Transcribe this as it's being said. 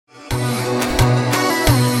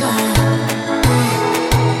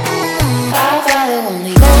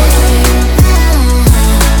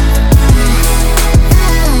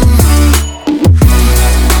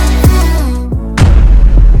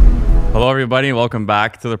everybody. Welcome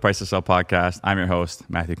back to the Price to Sell podcast. I'm your host,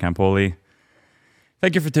 Matthew Campoli.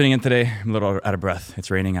 Thank you for tuning in today. I'm a little out of breath.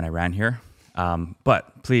 It's raining and I ran here.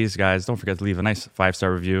 But please, guys, don't forget to leave a nice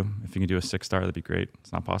 5-star review. If you can do a 6-star, that'd be great.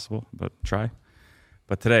 It's not possible, but try.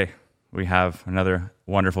 But today, we have another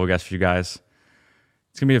wonderful guest for you guys.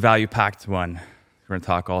 It's going to be a value-packed one. We're going to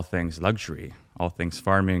talk all things luxury, all things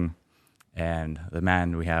farming, and the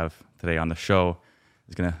man we have today on the show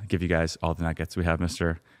is going to give you guys all the nuggets. We have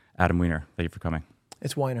Mr. Adam Weiner. Thank you for coming.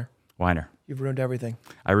 It's Weiner. Weiner. You've ruined everything.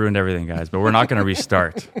 I ruined everything, guys, but we're not going to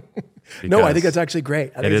restart. No, I think that's actually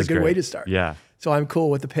great. I think it's a good way to start. Yeah. So I'm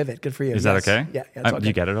cool with the pivot. Good for you. Is that okay? Yeah. It's okay. Do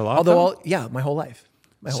you get it a lot? Although, my whole life.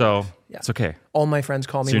 It's okay. All my friends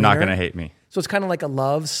call me So you're not Weiner. going to hate me. So it's kind of like a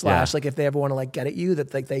love / Yeah. like if they ever want to like get at you,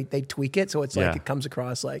 that like they tweak it. So it's like it comes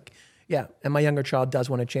across like, yeah. And my younger child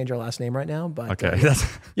does want to change her last name right now. But Okay.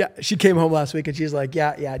 yeah, she came home last week and she's like,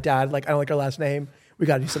 yeah, Dad, like I don't like her last name. We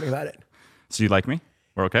got to do something about it. So you like me?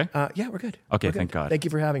 We're okay? Yeah, we're good. Okay, We're good. thank God. Thank you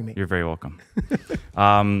for having me. You're very welcome.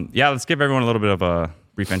 Let's give everyone a little bit of a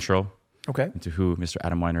brief intro Okay. into who Mr.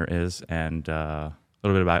 Adam Weiner is and a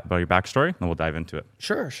little bit about your backstory, and then we'll dive into it.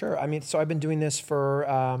 Sure. I mean, so I've been doing this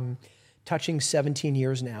for touching 17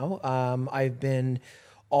 years now. I've been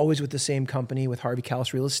always with the same company, with Harvey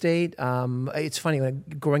Kalles Real Estate. It's funny,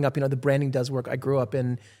 growing up, the branding does work. I grew up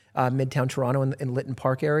in Midtown Toronto in Lytton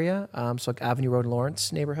Park area, so like Avenue Road,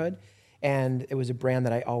 Lawrence neighborhood. And it was a brand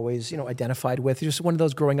that I always, identified with. Just one of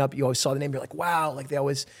those growing up, you always saw the name, you're like, wow, like they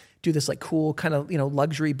always do this like cool kind of,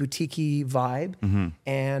 luxury boutique-y vibe. Mm-hmm.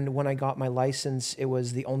 And when I got my license, it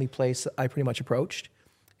was the only place that I pretty much approached.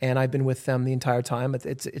 And I've been with them the entire time.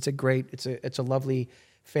 It's a lovely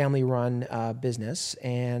family-run business.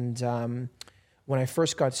 And when I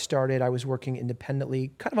first got started, I was working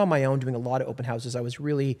independently, kind of on my own, doing a lot of open houses. I was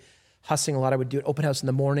really hustling a lot. I would do an open house in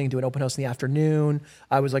the morning, do an open house in the afternoon.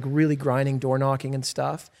 I was like really grinding, door knocking and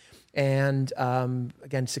stuff. And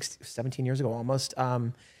again, 17 years ago almost,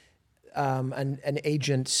 an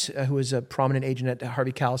agent who was a prominent agent at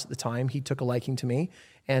Harvey Kalles at the time, he took a liking to me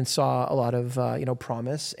and saw a lot of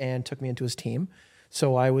promise and took me into his team.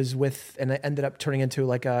 So I was and it ended up turning into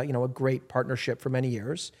like a great partnership for many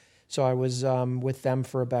years. So I was with them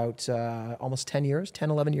for about almost 10 years, 10,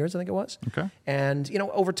 11 years, I think it was. Okay. And,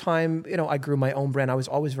 over time, I grew my own brand. I was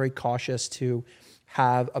always very cautious to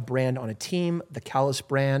have a brand on a team, the Kalles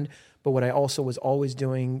brand. But what I also was always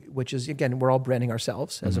doing, which is, again, we're all branding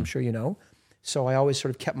ourselves, as I'm sure you know. So I always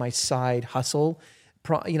sort of kept my side hustle,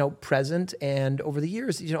 present. And over the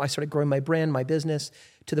years, I started growing my brand, my business,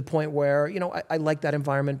 to the point where, I liked that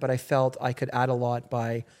environment, but I felt I could add a lot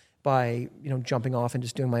by jumping off and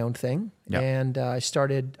just doing my own thing. Yeah. And I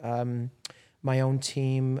started my own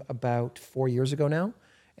team about 4 years ago now.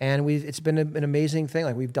 And it's been an amazing thing.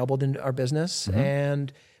 Like we've doubled in our business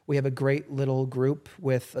and we have a great little group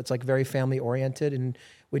it's like very family oriented and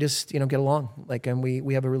we just, get along. Like, and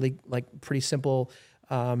we have a really like pretty simple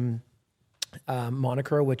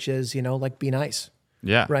moniker, which is, like be nice.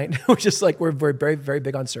 Yeah. Right. We're just like, we're very, very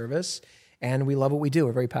big on service. And we love what we do.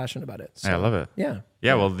 We're very passionate about it. So, I love it. Yeah.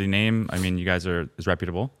 Yeah, well, the name, you guys is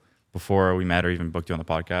reputable. Before we met or even booked you on the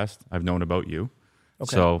podcast, I've known about you.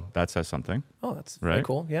 Okay. So that says something. Oh, that's right? very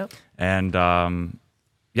cool. Yeah. And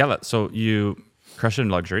so you crush it in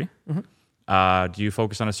luxury. Mm-hmm. Do you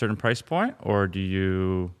focus on a certain price point or do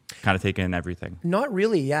you kind of take in everything? Not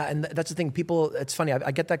really, yeah. And that's the thing. People, it's funny.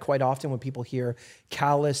 I get that quite often when people hear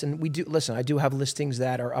Kalles. And I do have listings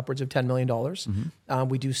that are upwards of $10 million.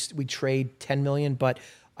 Mm-hmm. We trade $10 million, but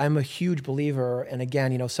I'm a huge believer. And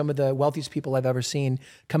again, some of the wealthiest people I've ever seen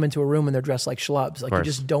come into a room and they're dressed like schlubs. Like you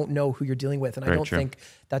just don't know who you're dealing with. And I don't think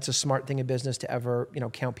that's a smart thing in business to ever,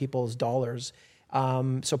 count people's dollars.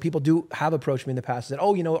 So people do have approached me in the past and said,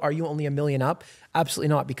 are you only $1 million up? Absolutely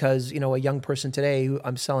not. Because, a young person today who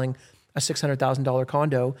I'm selling a $600,000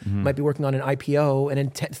 condo might be working on an IPO and in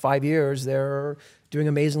 5 years, they're doing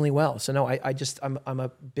amazingly well. So no, I'm a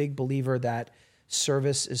big believer that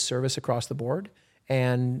service is service across the board.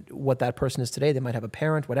 And what that person is today, they might have a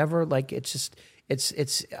parent, whatever. Like it's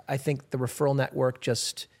I think the referral network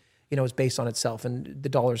just, is based on itself and the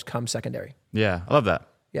dollars come secondary. Yeah. I love that.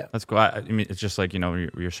 Yeah. That's cool. It's just like,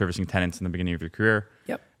 you're servicing tenants in the beginning of your career.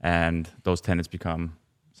 Yep. And those tenants become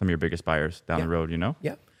some of your biggest buyers down the road,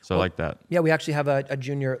 Yeah. So I like that. Yeah. We actually have a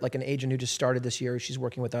junior, like an agent who just started this year. She's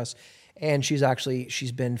working with us and she's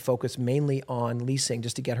been focused mainly on leasing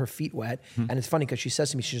just to get her feet wet. And it's funny because she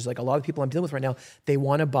says to me, she's like, a lot of people I'm dealing with right now, they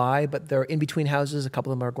want to buy, but they're in between houses. A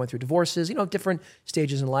couple of them are going through divorces, different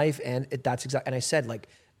stages in life. And and I said, like,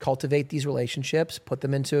 cultivate these relationships, put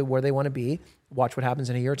them into where they want to be, watch what happens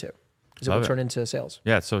in a year or two. because it will turn into sales.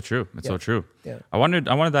 Yeah, it's so true. It's so true. Yeah. I want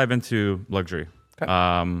to dive into luxury.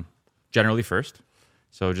 Okay. Generally first.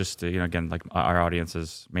 So just again, like our audience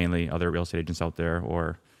is mainly other real estate agents out there,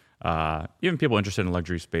 or even people interested in the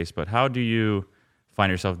luxury space. But how do you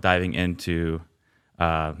find yourself diving into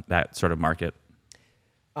that sort of market?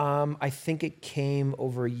 I think it came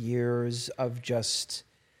over years of just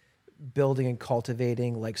building and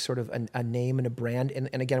cultivating like sort of a name and a brand. And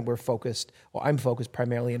again, I'm focused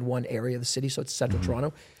primarily in one area of the city. So it's central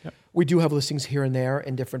Toronto. Yep. We do have listings here and there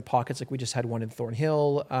in different pockets. Like we just had one in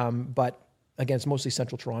Thornhill. But again, it's mostly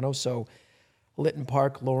central Toronto. So Lytton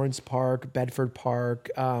Park, Lawrence Park, Bedford Park,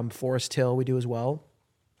 Forest Hill we do as well.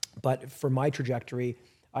 But for my trajectory,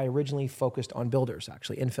 I originally focused on builders,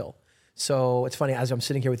 actually, infill. So it's funny, as I'm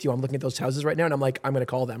sitting here with you, I'm looking at those houses right now, and I'm like, I'm going to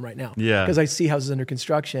call them right now. Yeah. Because I see houses under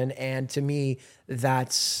construction, and to me,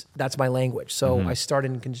 that's my language. So I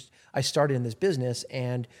started in this business,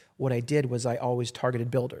 and what I did was I always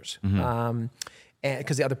targeted builders. And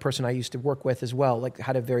because the other person I used to work with as well, like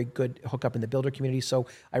had a very good hookup in the builder community. So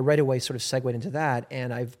I right away sort of segued into that,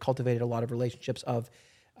 and I've cultivated a lot of relationships of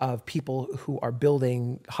people who are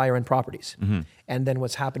building higher end properties. And then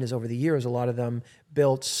what's happened is over the years, a lot of them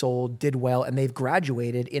built, sold, did well, and they've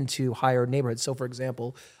graduated into higher neighborhoods. So for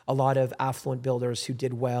example, a lot of affluent builders who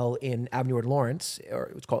did well in Avenue or Lawrence,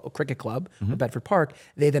 or it's called a Cricket Club, or Bedford Park,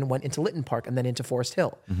 they then went into Lytton Park and then into Forest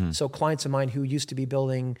Hill. So clients of mine who used to be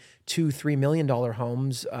building $2-3 million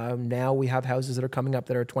homes, now we have houses that are coming up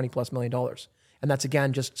that are $20+ million. And that's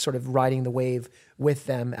again, just sort of riding the wave with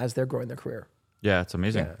them as they're growing their career. Yeah, it's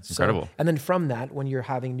amazing. It's incredible. And then from that, when you're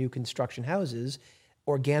having new construction houses,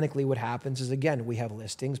 organically what happens is, again, we have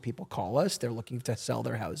listings, people call us, they're looking to sell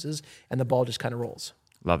their houses, and the ball just kind of rolls.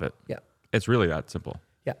 Love it. Yeah. It's really that simple.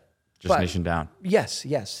 Yeah. Just nation down. Yes.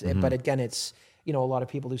 But again, it's, a lot of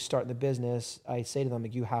people who start in the business, I say to them,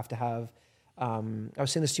 like, you have to have, I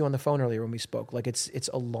was saying this to you on the phone earlier when we spoke. Like it's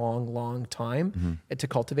a long time to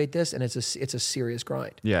cultivate this, and it's a serious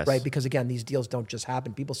grind. Yes. Right. Because again, these deals don't just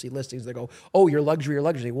happen. People see listings, they go, "Oh, you're luxury.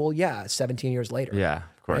 Well, yeah, 17 years later." Yeah,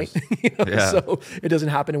 of course. Right? So it doesn't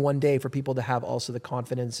happen in one day for people to have also the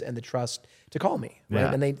confidence and the trust to call me. Right.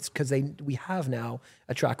 Yeah. And we have now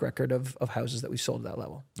a track record of houses that we've sold at that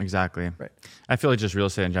level. Exactly. Right. I feel like just real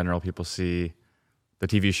estate in general, people see the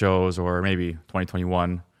TV shows or maybe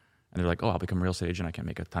 2021. And they're like, "Oh, I'll become a real estate agent. I can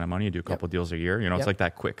make a ton of money, do a couple deals a year." It's like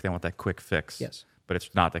that quick. They want that quick fix. Yes. But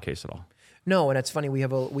it's not the case at all. No, and it's funny. We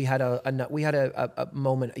had a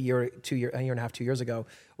moment a year and a half, 2 years ago,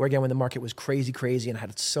 where again, when the market was crazy, and I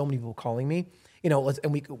had so many people calling me,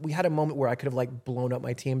 and we had a moment where I could have like blown up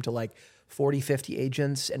my team to like 40, 50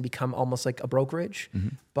 agents and become almost like a brokerage.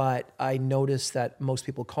 But I noticed that most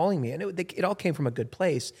people calling me, and it all came from a good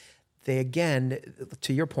place. They, again,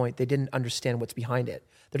 to your point, they didn't understand what's behind it.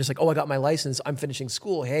 They're just like, "Oh, I got my license. I'm finishing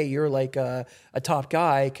school. Hey, you're like a top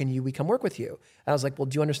guy. We come work with you?" And I was like, "Well,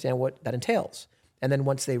 do you understand what that entails?" And then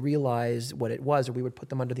once they realized what it was, or we would put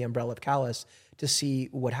them under the umbrella of Callis to see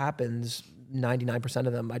what happens, 99%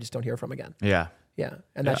 of them I just don't hear from again. Yeah. Yeah.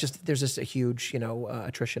 And that's there's just a huge,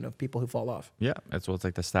 attrition of people who fall off. Yeah. It's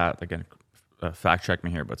like the stat, again, fact check me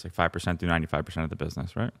here, but it's like 5% to 95% of the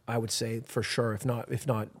business, right? I would say for sure, if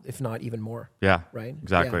not even more. Yeah. Right?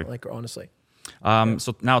 Exactly. Yeah, like honestly.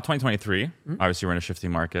 So now 2023, obviously we're in a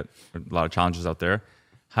shifting market, a lot of challenges out there.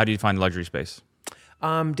 How do you find the luxury space?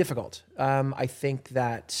 Difficult. I think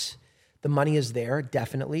that the money is there,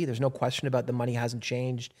 definitely. There's no question about the money hasn't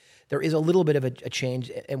changed. There is a little bit of a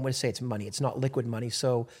change, and when I say it's money, it's not liquid money.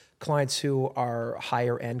 So clients who are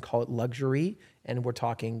higher end call it luxury, and we're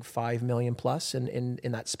talking 5 million plus in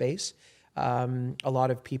that space. A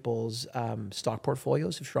lot of people's stock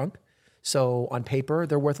portfolios have shrunk. So on paper,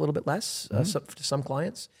 they're worth a little bit less to some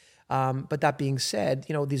clients. But that being said,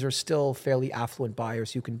 these are still fairly affluent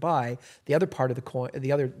buyers who can buy. The other part of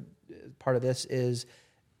the other part of this is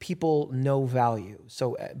people know value.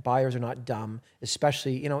 So buyers are not dumb,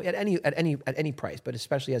 especially at any price, but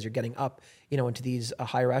especially as you're getting up into these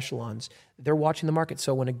higher echelons. They're watching the market.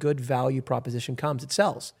 So when a good value proposition comes, it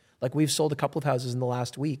sells. Like we've sold a couple of houses in the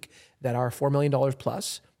last week that are $4 million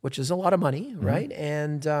plus, which is a lot of money, right?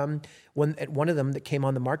 And when at one of them that came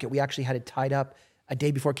on the market, we actually had it tied up a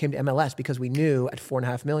day before it came to MLS because we knew at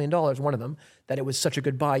 $4.5 million, one of them, that it was such a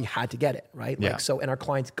good buy, you had to get it, right? Yeah. And our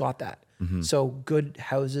clients got that. So good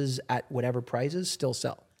houses at whatever prices still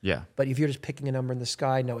sell. Yeah. But if you're just picking a number in the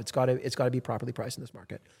sky, no, it's got to be properly priced in this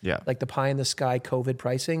market. Yeah. Like the pie in the sky COVID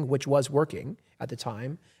pricing, which was working at the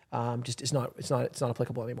time, just it's not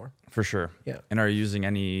applicable anymore. For sure. Yeah. And are you using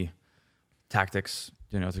any tactics,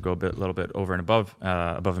 to go a little bit over and above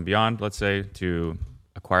and beyond, let's say, to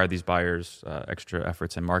acquire these buyers, extra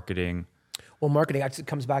efforts in marketing? Well, marketing actually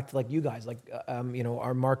comes back to like you guys, like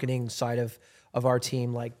our marketing side of our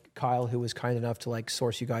team, like Kyle, who was kind enough to like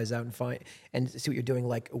source you guys out and find and see what you're doing.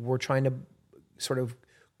 Like we're trying to sort of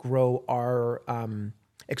grow our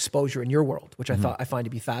exposure in your world, which I find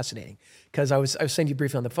to be fascinating. Because I was saying to you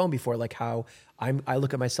briefly on the phone before, like how I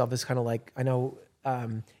look at myself as kind of like, I know.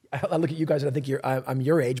 I look at you guys and I think I'm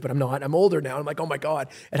your age, but I'm not. I'm older now. I'm like, oh my God,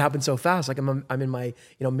 it happened so fast. Like I'm in my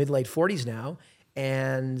mid-late 40s now.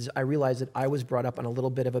 And I realized that I was brought up on a little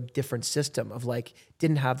bit of a different system of like,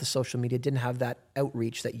 didn't have the social media, didn't have that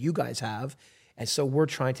outreach that you guys have. And so we're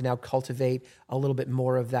trying to now cultivate a little bit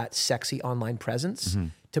more of that sexy online presence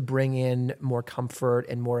to bring in more comfort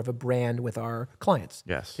and more of a brand with our clients.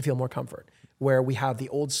 Yes. To feel more comfort. Where we have the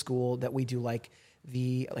old school that we do like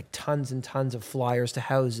tons and tons of flyers to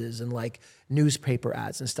houses and like newspaper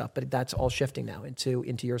ads and stuff. But that's all shifting now into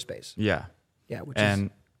your space. Yeah. Yeah.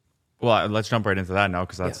 Well, let's jump right into that now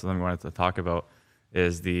because that's something we wanted to talk about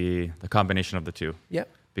is the combination of the two. Yeah.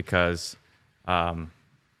 Because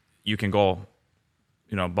you can go,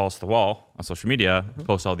 balls to the wall on social media,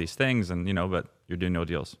 post all these things, and but you're doing no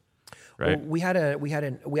deals, right? Well, we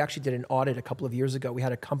actually did an audit a couple of years ago. We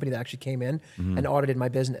had a company that actually came in and audited my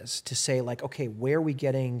business to say like, okay, where are we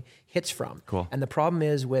getting hits from? Cool. And the problem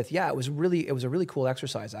is with it was a really cool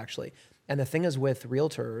exercise actually. And the thing is with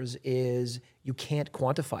realtors is you can't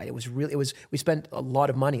quantify it. We spent a lot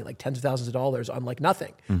of money, like tens of thousands of dollars on like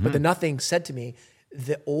nothing. But the nothing said to me,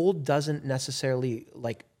 the old doesn't necessarily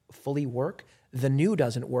like fully work. The new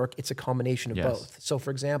doesn't work. It's a combination of both. So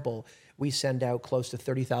for example, we send out close to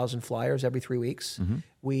 30,000 flyers every 3 weeks.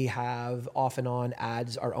 We have off and on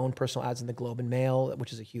ads, our own personal ads in the Globe and Mail,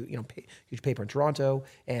 which is a huge, huge paper in Toronto.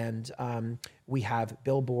 And we have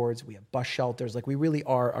billboards, we have bus shelters. Like we really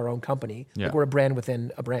are our own company. Yeah. Like we're a brand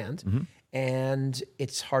within a brand. And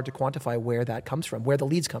it's hard to quantify where that comes from, where the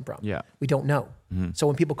leads come from. Yeah. We don't know. So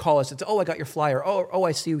when people call us, it's, oh, I got your flyer. Oh,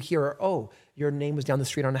 I see you here. Or, oh, your name was down the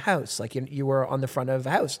street on a house. Like you were on the front of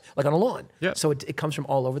a house, like on a lawn. Yeah. So it comes from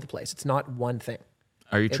all over the place. It's not one thing.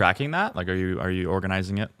 Are you tracking that? Like, are you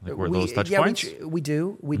organizing it? Like, where those touch points? We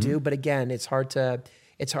do. But again, it's hard to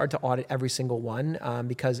audit every single one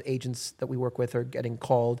because agents that we work with are getting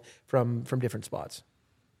called from different spots.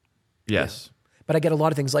 Yes. Yeah. But I get a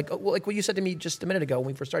lot of things like what you said to me just a minute ago when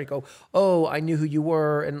we first started. Go, oh, I knew who you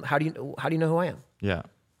were, and how do you know who I am? Yeah.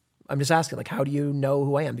 I'm just asking, like, how do you know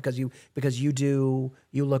who I am? Because you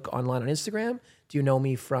look online on Instagram. Do you know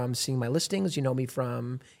me from seeing my listings? Do you know me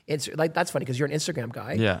from like that's funny because you're an Instagram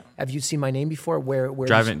guy. Yeah. Have you seen my name before? Where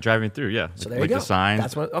driving through? Yeah. So there you go. The signs.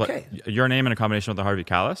 That's what. Okay. Your name in a combination with the Harvey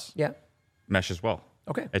Callis. Yeah. Mesh as well.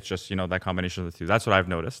 Okay. It's just that combination of the two. That's what I've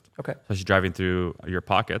noticed. Okay. Especially driving through your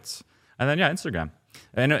pockets, and then Instagram.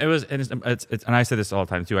 And and I say this all the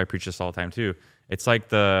time too. I preach this all the time too. It's like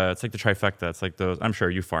the trifecta. It's like those. I'm sure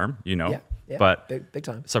you farm, Yeah. But big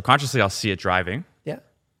time. Subconsciously, I'll see it driving. Yeah.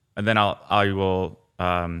 And then I will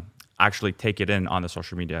actually take it in on the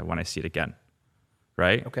social media when I see it again,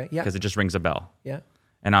 right? Okay. Yeah. Because it just rings a bell. Yeah.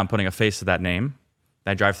 And I'm putting a face to that name.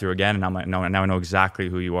 I drive through again, and I'm like, no, now I know exactly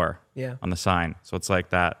who you are. Yeah. On the sign. So it's like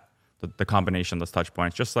that, the combination, those touch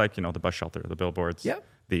points, just like the bus shelter, the billboards, Yeah.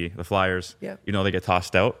 the flyers. Yeah. They get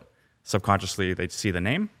tossed out. Subconsciously, they see the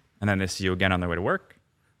name, and then they see you again on their way to work,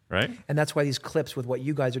 right? And that's why these clips with what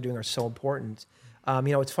you guys are doing are so important.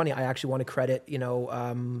 It's funny. I actually want to credit,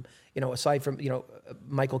 aside from,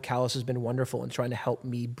 Michael Callis has been wonderful in trying to help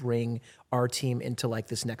me bring our team into like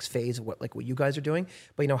this next phase of what you guys are doing.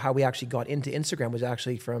 But how we actually got into Instagram was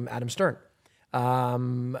actually from Adam Stern,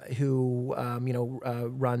 who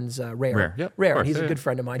runs Rare. Yep, Rare. And he's a good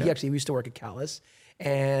friend of mine. Yeah. He actually used to work at Callis,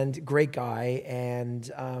 and great guy.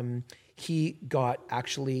 And he got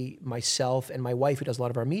actually myself and my wife, who does a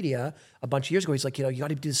lot of our media, a bunch of years ago. He's like, you got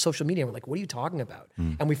to do social media. And we're like, what are you talking about?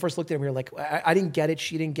 And we first looked at him, we were like, I didn't get it.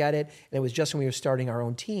 She didn't get it. And it was just when we were starting our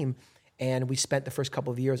own team. And we spent the first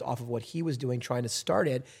couple of years off of what he was doing, trying to start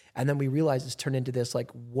it. And then we realized it's turned into this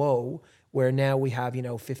like, whoa, where now we have,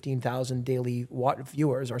 15,000 daily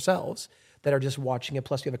viewers ourselves that are just watching it.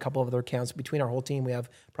 Plus we have a couple of other accounts. Between our whole team, we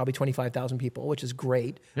have probably 25,000 people, which is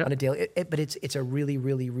great on a daily. But it's a really,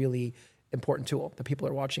 really, really important tool that people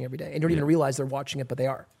are watching every day. And you don't even realize they're watching it, but they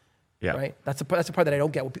are. Yeah. Right. That's the part that I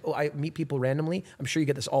don't get. I meet people randomly. I'm sure you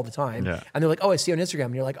get this all the time. Yeah. And they're like, oh, I see you on Instagram.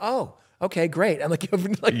 And you're like, oh, okay, great. I'm like, you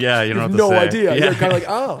have like, Yeah, you don't have know what no to say. idea. Yeah. You're kind of like,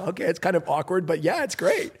 oh, okay, it's kind of awkward, but yeah, it's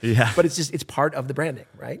great. Yeah. But it's part of the branding,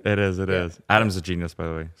 right? It is. Adam's a genius, by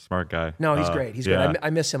the way. Smart guy. No, he's great. He's yeah. great. I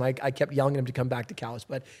miss him. I kept yelling at him to come back to Calus,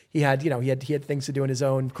 but he had things to do in his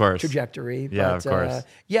own course. trajectory. Yeah, but, of course.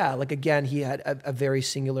 like again, he had a very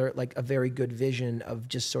singular, like a very good vision of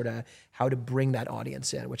just sort of how to bring that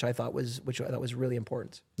audience in, which I thought was really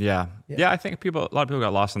important. Yeah. I think a lot of people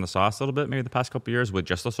got lost in the sauce a little bit, maybe the past couple of years with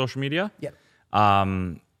just the social media. Yeah.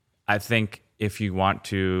 I think if you want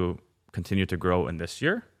to continue to grow in this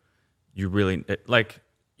year, you really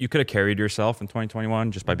you could have carried yourself in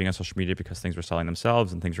 2021 just by being on social media because things were selling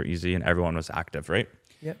themselves and things were easy and everyone was active, right?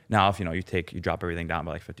 Yeah. Now, if you drop everything down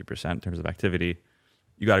by like 50% in terms of activity,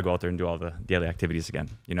 you got to go out there and do all the daily activities again,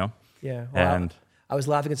 Yeah. Well, And I was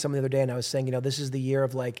laughing at someone the other day and I was saying, this is the year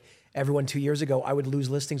of like everyone 2 years ago, I would lose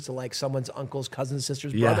listings to like someone's uncle's cousin's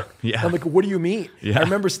sister's brother. Yeah. I'm like, what do you mean? Yeah. I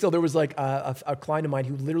remember still there was like a client of mine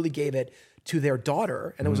who literally gave it to their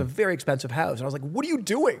daughter and it was a very expensive house. And I was like, what are you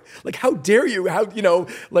doing? Like, how dare you?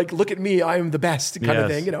 Like, look at me, I'm the best kind of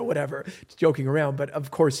thing, whatever, just joking around. But of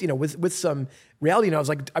course, with some reality, I was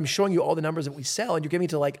like, I'm showing you all the numbers that we sell and you're giving it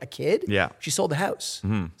to like a kid. Yeah. She sold the house.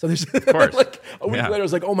 So there's course. like a week later, I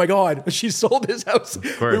was like, oh my God, she sold his house.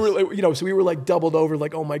 course. We were so we were like doubled over,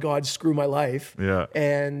 like, oh my God, screw my life. Yeah.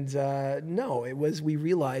 And no, we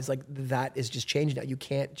realized like that is just changing now. You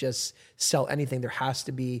can't just sell anything. There has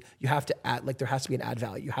to be an ad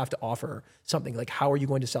value. You have to offer something. Like, how are you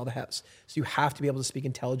going to sell the house? So you have to be able to speak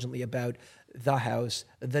intelligently about the house,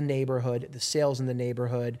 the neighborhood, the sales in the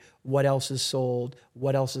neighborhood, what else is sold,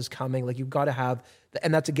 what else is coming. Like, you've got to have,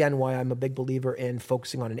 and that's again why I'm a big believer in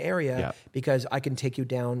focusing on an area, because I can take you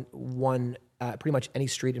down pretty much any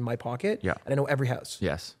street in my pocket, and I know every house.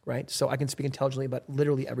 Yes. Right? So I can speak intelligently about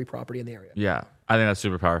literally every property in the area. Yeah. I think that's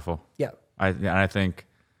super powerful. Yeah. I think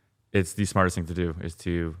it's the smartest thing to do is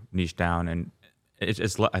to niche down, and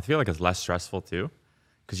I feel like it's less stressful too,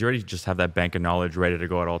 because you already just have that bank of knowledge ready to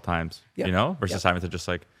go at all times, versus having to just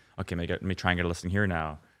like, okay, let me try and get a listing here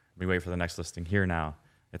now. Let me wait for the next listing here now.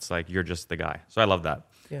 It's like, you're just the guy. So I love that.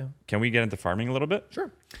 Yeah. Can we get into farming a little bit?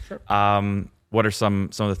 Sure. What are some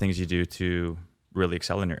of the things you do to really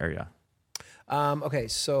excel in your area? Okay,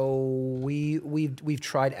 so we've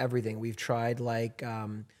tried everything. We've tried like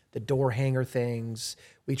the door hanger things.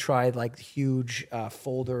 We tried like huge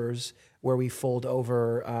folders where we fold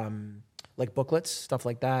over like booklets, stuff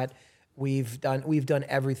like that. We've done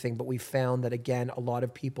everything, but we found that again, a lot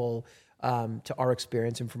of people, to our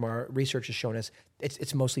experience and from our research has shown us,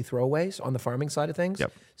 it's mostly throwaways on the farming side of things.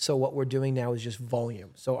 Yep. So what we're doing now is just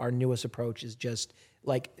volume. So our newest approach is just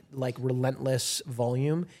like relentless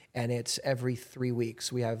volume, and it's every 3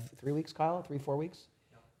 weeks. We have 3 weeks, Kyle, 4 weeks.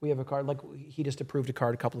 We have a card, like he just approved a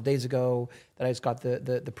card a couple of days ago that I just got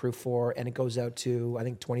the proof for, and it goes out to, I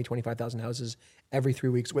think, 25,000 houses every 3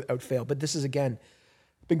 weeks without fail. But this is, again,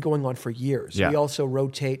 been going on for years. Yeah. We also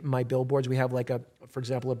rotate my billboards. We have for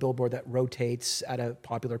example, a billboard that rotates at a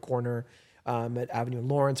popular corner at Avenue in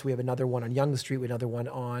Lawrence. We have another one on Yonge Street. We have another one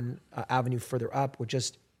on Avenue further up. We're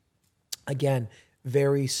just, again,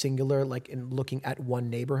 very singular, like in looking at one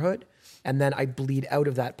neighborhood. And then I bleed out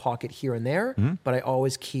of that pocket here and there, but I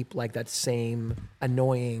always keep like that same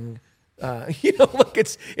annoying, like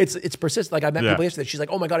it's persistent. Like I met people yesterday. She's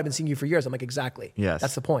like, "Oh my God, I've been seeing you for years." I'm like, "Exactly. Yes,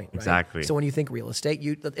 that's the point." Right? Exactly. So when you think real estate,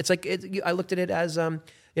 I looked at it as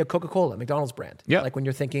Coca-Cola, McDonald's brand. Yeah. Like when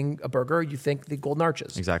you're thinking a burger, you think the Golden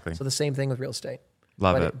Arches. Exactly. So the same thing with real estate.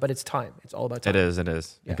 Love it. But it's time. It's all about time. It is.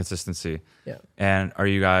 Yeah. And consistency. Yeah. And are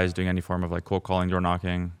you guys doing any form of like cold calling, door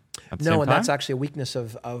knocking at the same No, time? and that's actually a weakness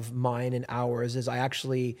of mine and ours. Is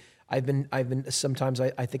I've been sometimes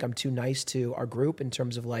I think I'm too nice to our group in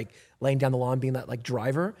terms of like laying down the law and being that like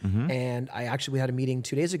driver. And we had a meeting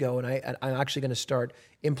 2 days ago, and I'm actually going to start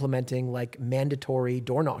implementing like mandatory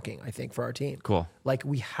door knocking, I think, for our team. Cool. Like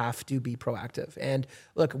we have to be proactive. And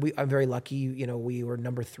look, I'm very lucky. We were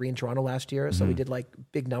number 3 in Toronto last year, so we did like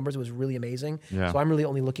big numbers. It was really amazing. Yeah. So I'm really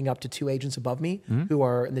only looking up to 2 agents above me who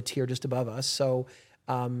are in the tier just above us. So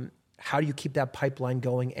how do you keep that pipeline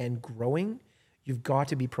going and growing? You've got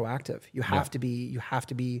to be proactive. You have to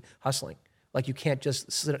be hustling. Like you can't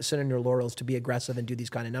just sit on your laurels to be aggressive and do these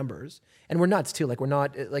kind of numbers. And we're nuts too. Like we're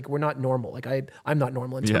not normal. Like I'm not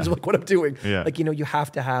normal in terms of like what I'm doing. Yeah. Like, you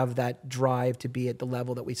have to have that drive to be at the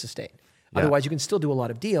level that we sustain. Yeah. Otherwise you can still do a lot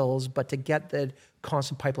of deals, but to get the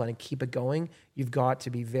constant pipeline and keep it going, you've got to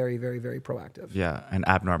be very, very, very proactive. Yeah. And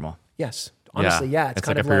abnormal. Yes. Honestly, yeah. It's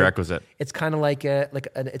like a prerequisite. It's kind of like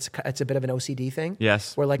it's a bit of an OCD thing.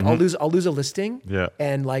 Yes. Where like I'll lose a listing. Yeah.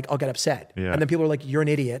 And like I'll get upset. Yeah. And then people are like, "You're an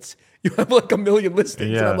idiot. You have like a million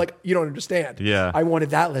listings." Yeah. And I'm like, "You don't understand. Yeah. I wanted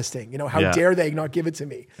that listing. You know, how Yeah. dare they not give it to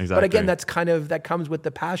me?" Exactly. But again, that comes with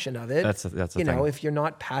the passion of it. That's the you know, thing. if you're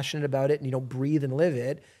not passionate about it and you don't breathe and live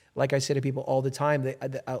it, like I say to people all the time,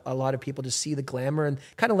 a lot of people just see the glamour and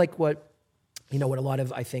kind of like what a lot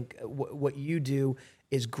of, I think what you do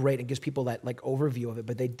is great and gives people that like overview of it,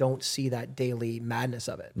 but they don't see that daily madness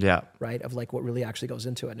of it. Yeah. Right. Of like what really actually goes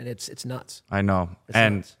into it. And it's nuts. I know. It's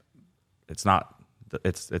and nuts. it's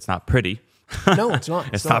not pretty. No, it's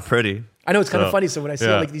not. It's not pretty. I know it's kind of funny. So when I see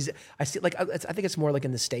yeah. like these, I think it's more like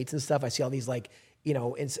in the States and stuff. I see all these like,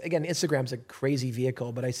 again, Instagram's a crazy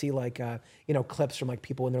vehicle, but I see like, clips from like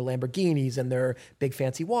people in their Lamborghinis and their big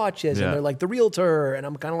fancy watches Yeah. and they're like the realtor. And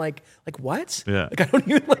I'm kind of like what? Yeah. Like, I don't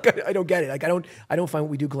even I don't get it. Like, I don't find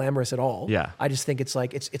what we do glamorous at all. Yeah. I just think it's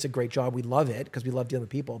like, it's a great job. We love it because we love dealing with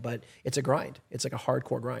people, but it's a grind. It's like a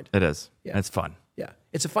hardcore grind. It is. Yeah. And it's fun. Yeah,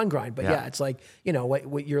 it's a fun grind, but yeah, it's like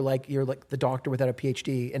what you're like the doctor without a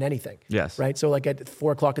PhD in anything. Yes. Right. So like at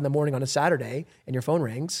 4:00 in the morning on a Saturday, and your phone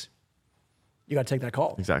rings, you got to take that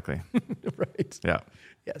call. Exactly. Right. Yeah.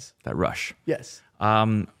 Yes. That rush. Yes.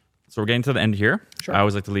 So we're getting to the end here. Sure. I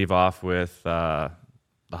always like to leave off with the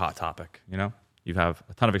hot topic. You have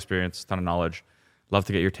a ton of experience, a ton of knowledge. Love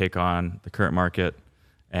to get your take on the current market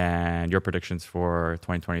and your predictions for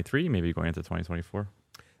 2023, maybe going into 2024.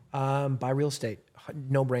 Buy real estate,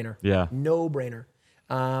 no brainer. Yeah. No brainer.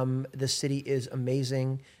 The city is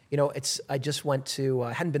amazing. I just went to,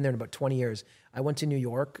 I hadn't been there in about 20 years. I went to New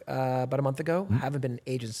York about a month ago. I haven't been in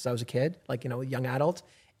ages since I was a kid, like, a young adult,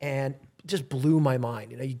 and it just blew my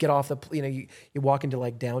mind. You get off you walk into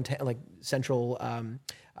like downtown, like central,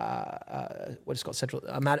 what is it called? Central,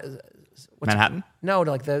 Manhattan? No,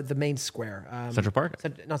 like the main square. Central Park?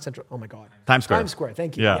 Not Central. Oh my God. Times Square. Times Square.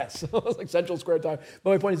 Thank you. Yeah. Yes. I was like Central Square time.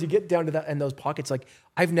 But my point is, you get down to that and those pockets. Like,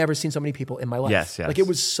 I've never seen so many people in my life. Yes. Like, it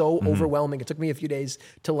was so overwhelming. It took me a few days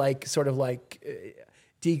to like sort of like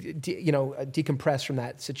decompress from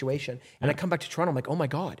that situation. And I come back to Toronto. I'm like, oh my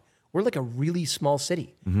God. We're like a really small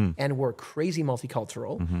city and we're crazy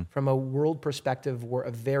multicultural. From a world perspective, we're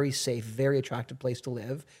a very safe, very attractive place to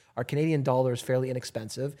live. Our Canadian dollar is fairly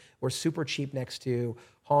inexpensive. We're super cheap next to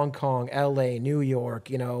Hong Kong, LA, New York,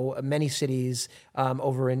 many cities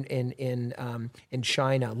over in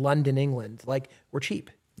China, London, England. Like, we're cheap.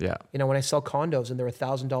 Yeah. When I sell condos and they're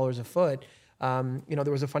 $1,000 a foot,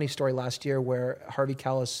 there was a funny story last year where Harvey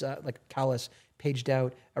Callis paged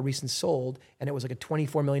out a recent sold, and it was like a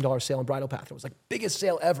 $24 million sale in Bridle Path. It was like biggest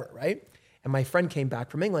sale ever, right? And my friend came back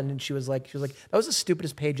from England, and she was like, that was the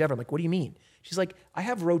stupidest page ever. I'm like, what do you mean? She's like, I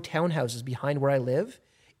have row townhouses behind where I live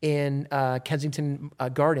in Kensington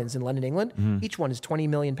Gardens in London, England. Each one is 20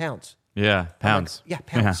 million pounds. Yeah, pounds. Like,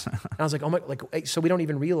 pounds. And I was like, oh my, like, so we don't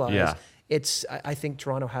even realize. Yeah. I think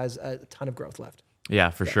Toronto has a ton of growth left. Yeah,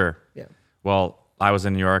 for sure. Yeah. Well, I was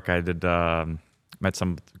in New York. I did met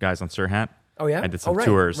some guys on Sirhan. Oh yeah, I did some right.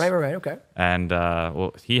 tours. Right. Okay. And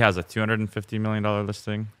he has a $250 million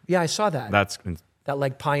listing. Yeah, I saw that. That's that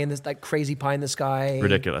like that crazy pie in the sky.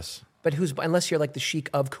 ridiculous. But unless you're like the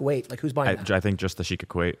Sheikh of Kuwait, like who's buying that? I think just the Sheikh of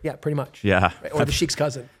Kuwait. Yeah, pretty much. Yeah. Right, or the Sheikh's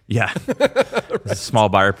cousin. Yeah. It's a small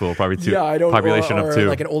buyer pool, probably two. Yeah, I don't. Population or of two.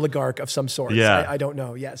 like an oligarch of some sort. Yeah. I don't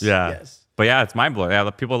know. Yes. Yeah. Yes. But yeah, it's mind blowing. Yeah,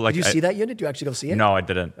 the people like. Did you see that unit? Did you actually go see it? No, I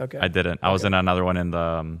didn't. Okay. I didn't. I was in another one in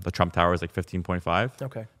the Trump Tower. It was like 15.5.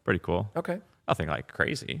 Okay. Pretty cool. Okay. Nothing like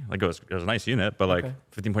crazy. Like it was a nice unit, but like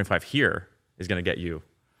 15.5 here is going to get you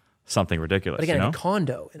something ridiculous. But again, in a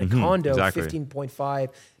condo, exactly. 15.5,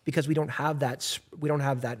 because we don't have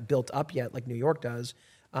that built up yet like New York does.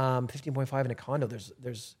 15.5 in a condo,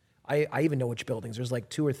 there's I even know which buildings. There's like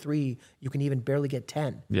 2 or 3 you can even barely get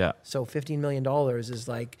 10. Yeah. So $15 million is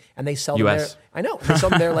like, and they sell them US. there. I know they sell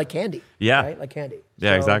them there like candy. Yeah. Right, like candy.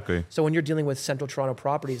 Yeah, exactly. So when you're dealing with Central Toronto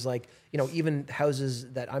properties, like even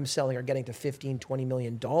houses that I'm selling are getting to $15-20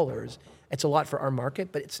 million. It's a lot for our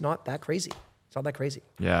market, but it's not that crazy. It's not that crazy.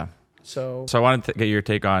 Yeah. So I wanted to get your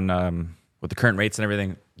take on with the current rates and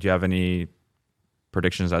everything. Do you have any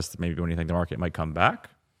predictions as to maybe when you think the market might come back?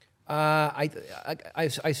 I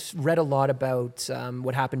read a lot about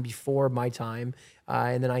what happened before my time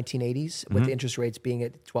in the 1980s with the interest rates being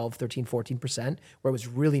at 12, 13, 14%, where it was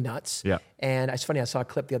really nuts. Yeah. And it's funny, I saw a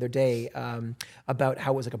clip the other day about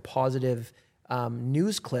how it was like a positive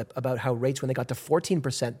news clip about how rates, when they got to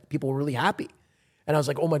 14%, people were really happy. And I was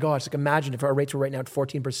like, oh my gosh, like imagine if our rates were right now at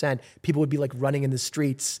 14%, people would be like running in the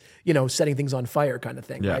streets, setting things on fire kind of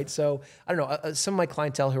thing, Yeah. right? So I don't know, some of my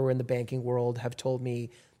clientele who are in the banking world have told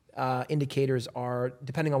me indicators are,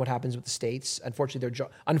 depending on what happens with the states, unfortunately,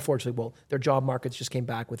 their job markets just came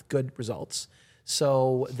back with good results.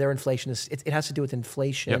 So their inflation it has to do with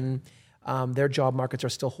inflation. Yep. Their job markets are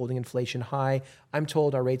still holding inflation high. I'm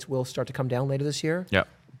told our rates will start to come down later this year. Yep.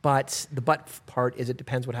 But the part is it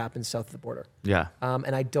depends what happens south of the border. Yeah.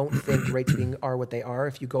 And I don't think rates are what they are.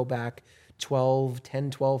 If you go back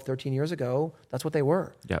 10, 12, 13 years ago, that's what they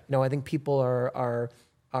were. Yep. I think people are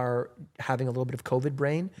having a little bit of COVID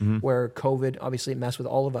brain, where COVID, obviously it messed with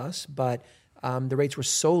all of us, but the rates were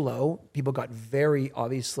so low, people got very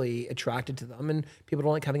obviously attracted to them, and people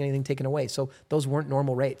don't like having anything taken away. So those weren't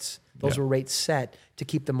normal rates. Those were rates set to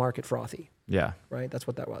keep the market frothy. Yeah. Right? That's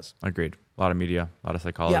what that was. Agreed. A lot of media, a lot of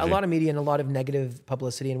psychology. Yeah, a lot of media and a lot of negative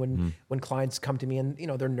publicity. And when clients come to me and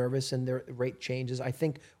they're nervous and their rate changes, I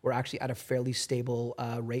think we're actually at a fairly stable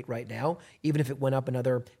rate right now. Even if it went up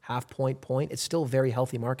another half point, it's still a very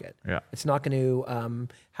healthy market. Yeah. It's not going to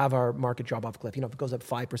have our market drop off a cliff. If it goes up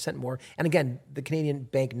 5% more, and again, the Canadian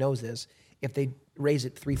bank knows this. If they raise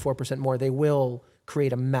it 3-4% more, they will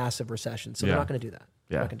create a massive recession. So they're not going to do that.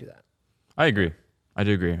 Yeah. They're not going to do that. I agree. I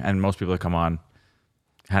do agree. And most people that come on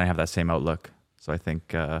kind of have that same outlook. So I think,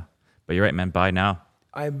 but you're right, man. Buy now.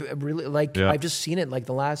 I really I've just seen it.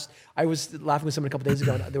 I was laughing with someone a couple days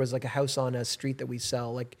ago. And there was a house on a street that we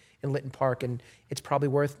sell in Lytton Park, and it's probably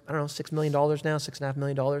worth, I don't know, $6 million now, $6.5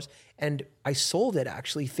 million. And I sold it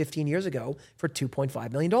actually 15 years ago for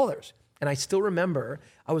 $2.5 million. And I still remember,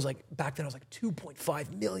 back then I was like,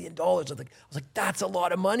 $2.5 million. I was like, that's a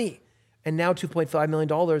lot of money. And now $2.5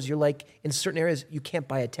 million, you're like, in certain areas, you can't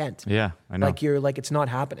buy a tent. Yeah, I know. It's not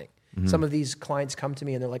happening. Some of these clients come to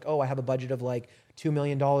me and they're like, oh, I have a budget of $2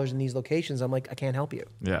 million in these locations. I'm like, I can't help you.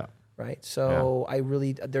 Yeah. Right. So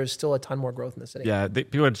there's still a ton more growth in the city. Yeah.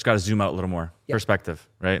 People just got to zoom out a little more. Perspective,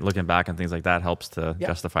 right? Looking back and things like that helps to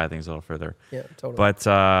justify things a little further. Yeah, totally.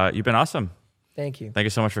 But you've been awesome. Thank you. Thank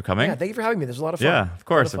you so much for coming. Yeah, thank you for having me. This was a lot of fun. Yeah, of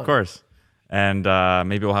course. And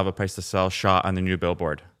maybe we'll have a price to sell shot on the new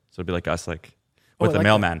billboard. So it'll be like us, with the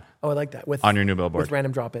mailman. Oh, I like that. On your new billboard. With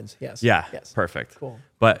random drop-ins, yes. Yeah, yes. Perfect. Cool.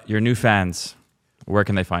 But your new fans, where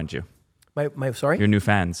can they find you? Sorry? Your new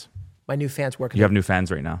fans. My new fans, where can You have new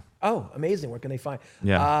fans right now. Oh, amazing. Where can they find?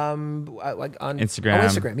 Yeah. On Instagram. Oh,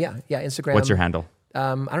 Instagram, yeah. Yeah, Instagram. What's your handle?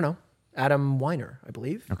 I don't know. Adam Weiner, I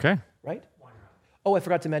believe. Okay. Right? Oh, I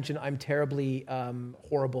forgot to mention, I'm terribly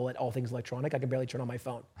horrible at all things electronic. I can barely turn on my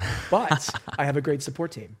phone. But I have a great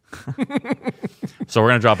support team. So we're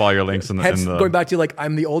going to drop all your links in the... Going back to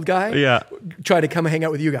I'm the old guy. Yeah. Try to come and hang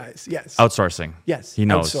out with you guys. Yes. Outsourcing. Yes. He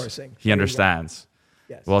knows. Outsourcing. He understands.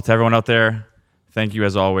 Yes. Well, to everyone out there, thank you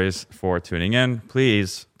as always for tuning in.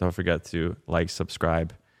 Please don't forget to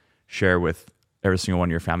subscribe, share with every single one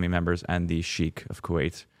of your family members and the Sheikh of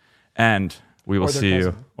Kuwait. And we will see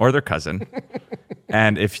you, or their cousin.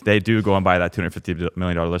 And if they do go and buy that $250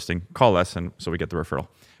 million listing, call us, and so we get the referral.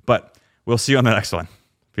 But we'll see you on the next one.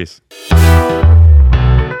 Peace.